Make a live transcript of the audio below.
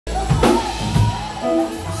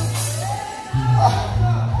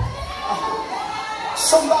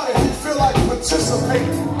Somebody who feel like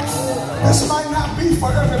participating. This might not be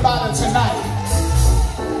for everybody tonight.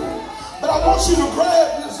 But I want you to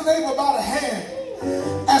grab this neighbor by the hand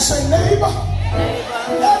and say, neighbor,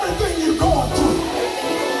 everything you're going through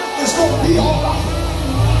is going to be all right.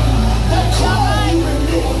 That call you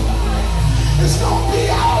endured is going to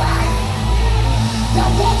be all right.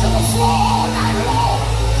 That walking the floor all night long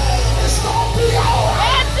is going to be all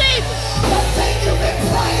right. That thing you've been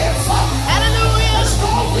praying for, hallelujah, it's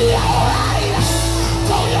going to be all right.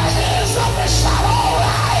 Throw your hands up and shout, all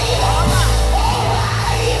right, all right, all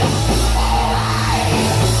right, all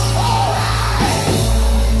right.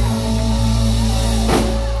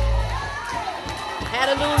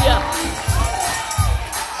 Hallelujah.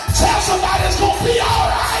 Tell somebody it's going to be all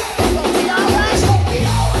right. It's going to be all right. It's going to be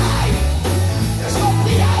all right. It's going to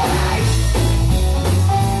be all right.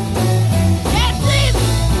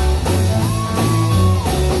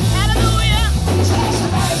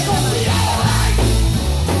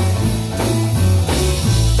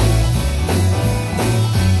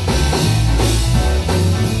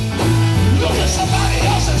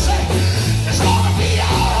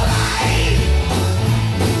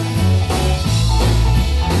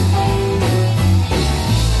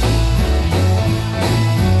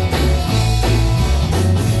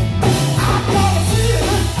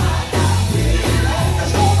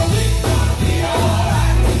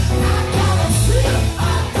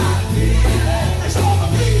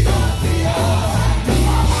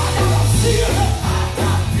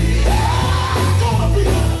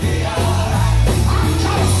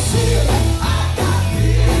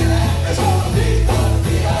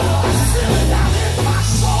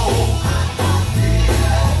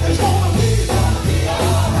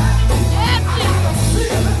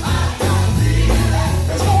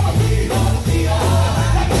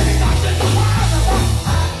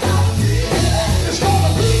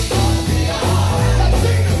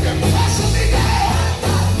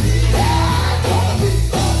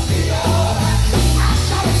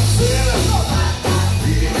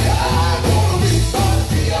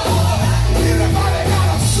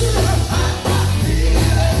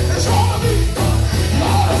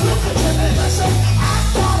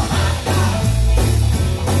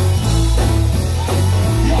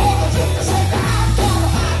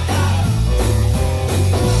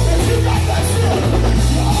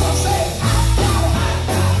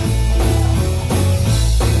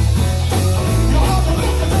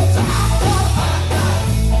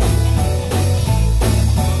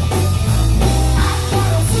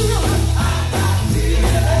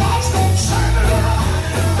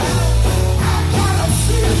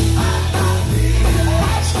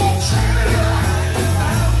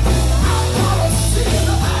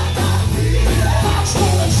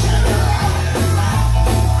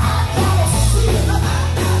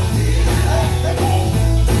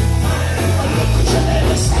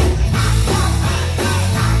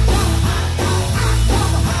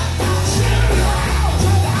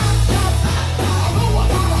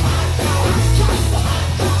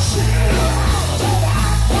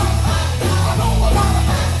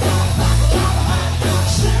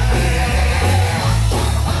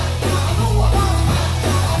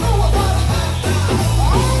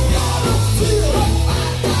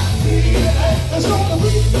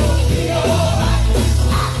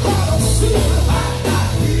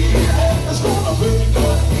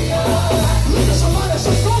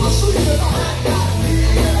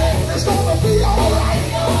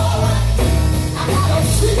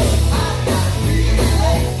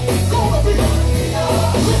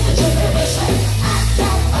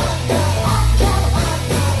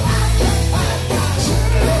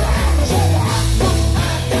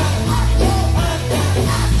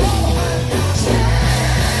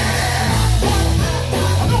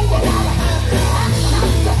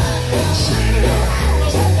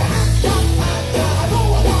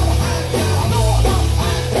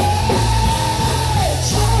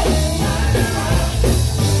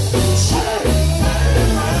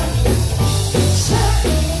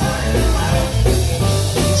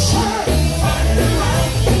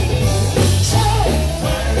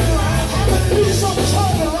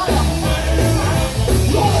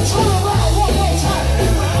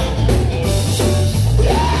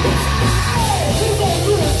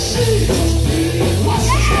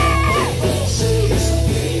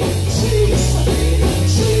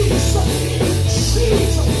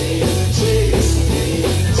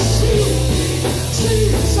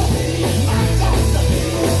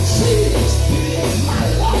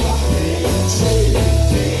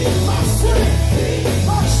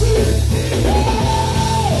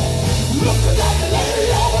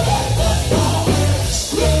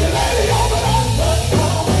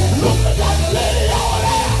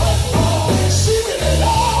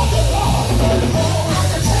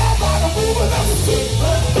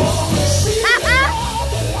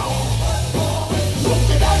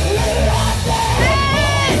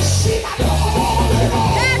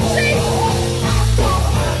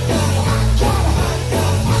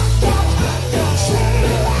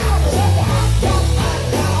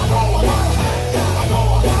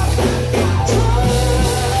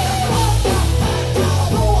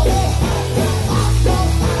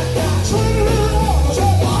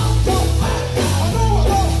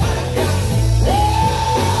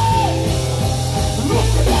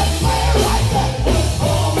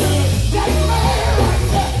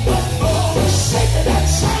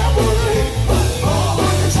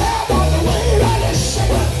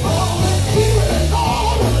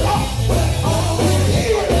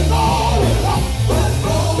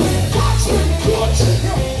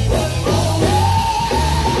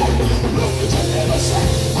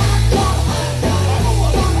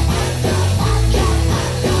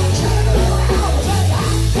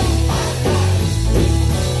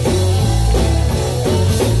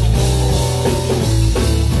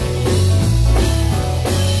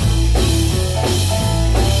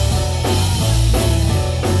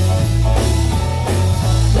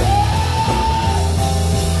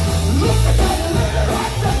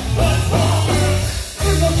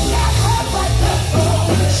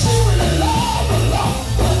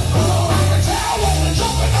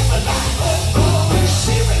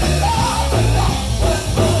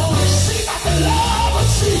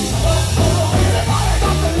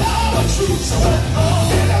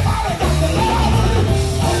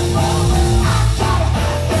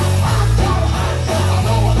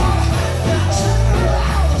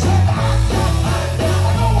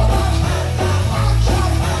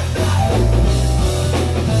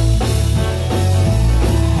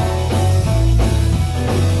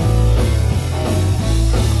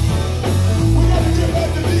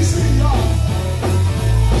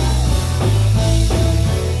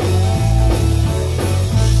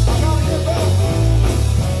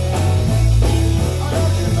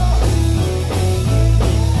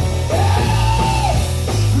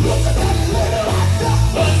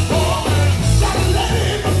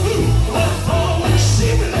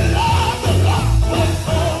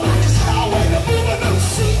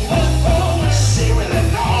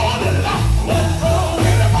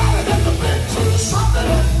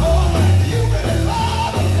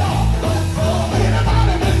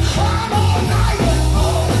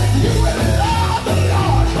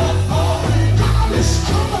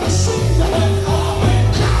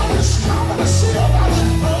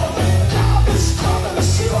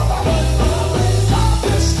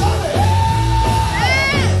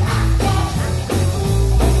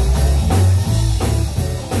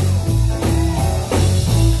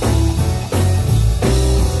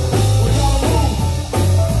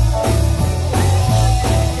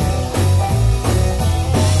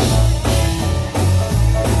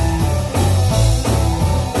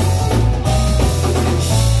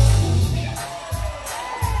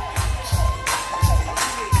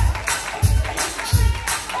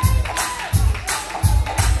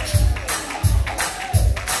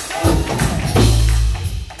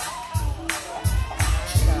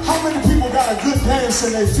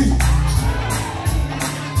 dancing their feet.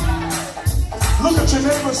 Look at your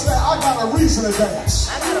neighbor and say, I got a reason to dance.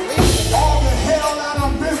 All the hell that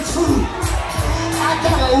I've been through, I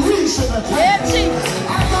got a reason to dance.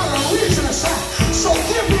 I got a reason to shout. So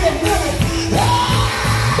give me a minute.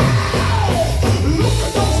 Look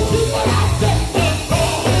at those people out there.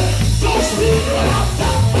 Those people out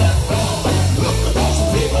there. Look at those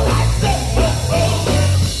people out there.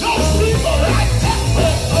 Those people right there.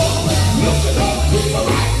 Look at those people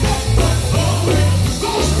right there.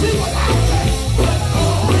 Those people out there.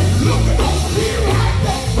 Look at those people right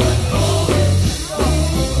there.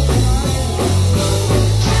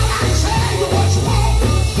 Can I tell you what's wrong?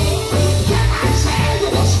 Can I tell you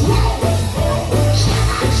what's wrong?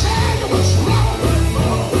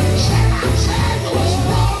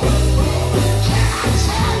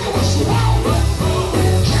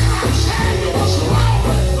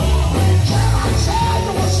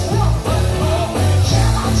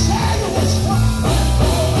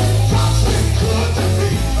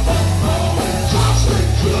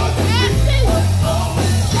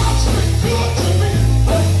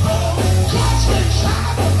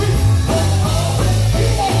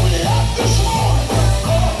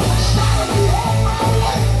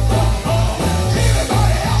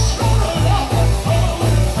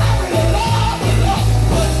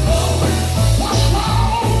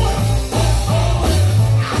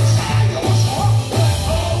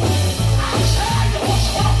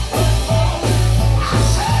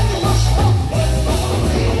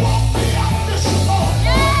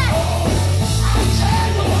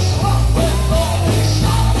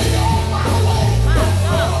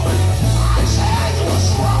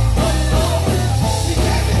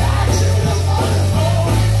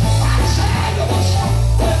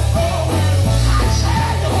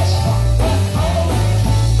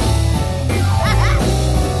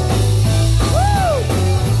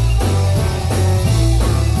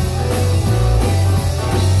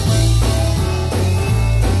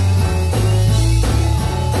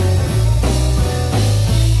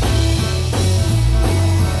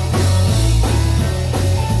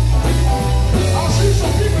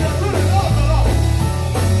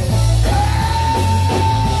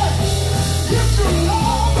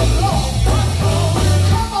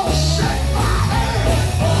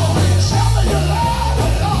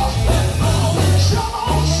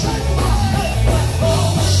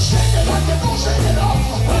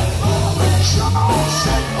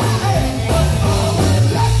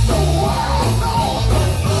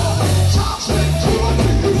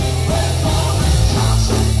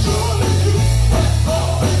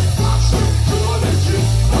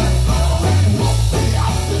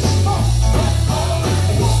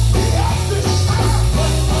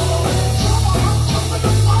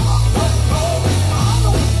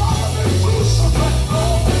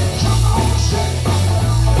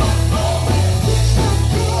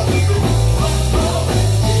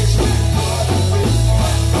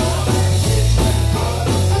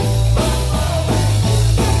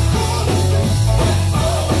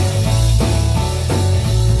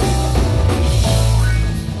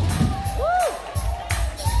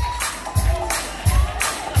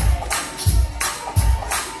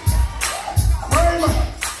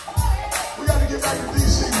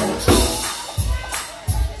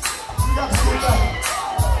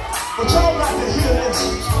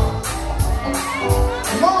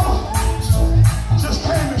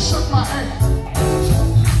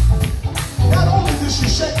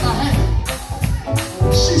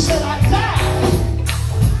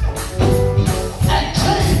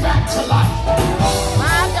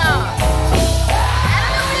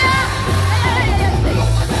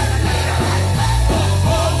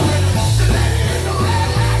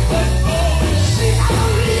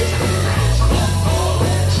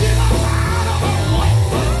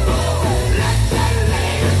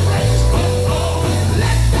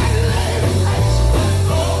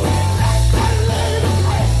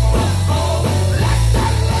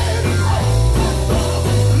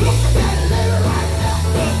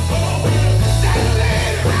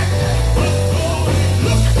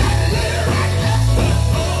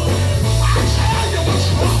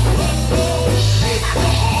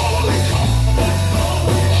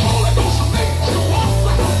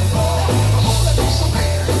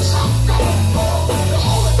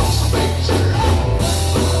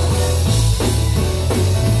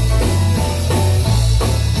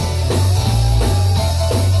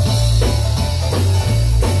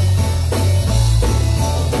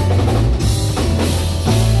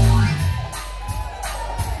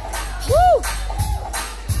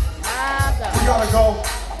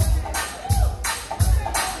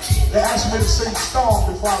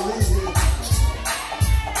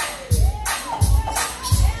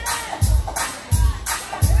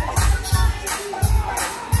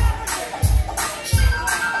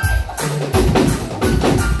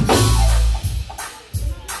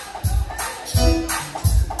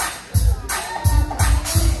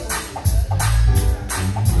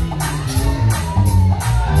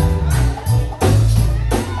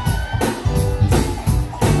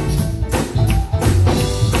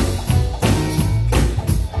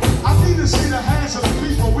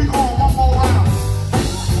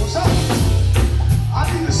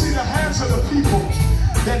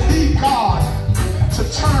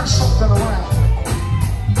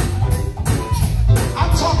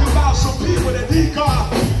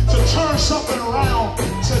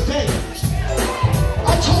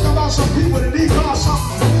 some people that need God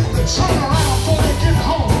something to turn around.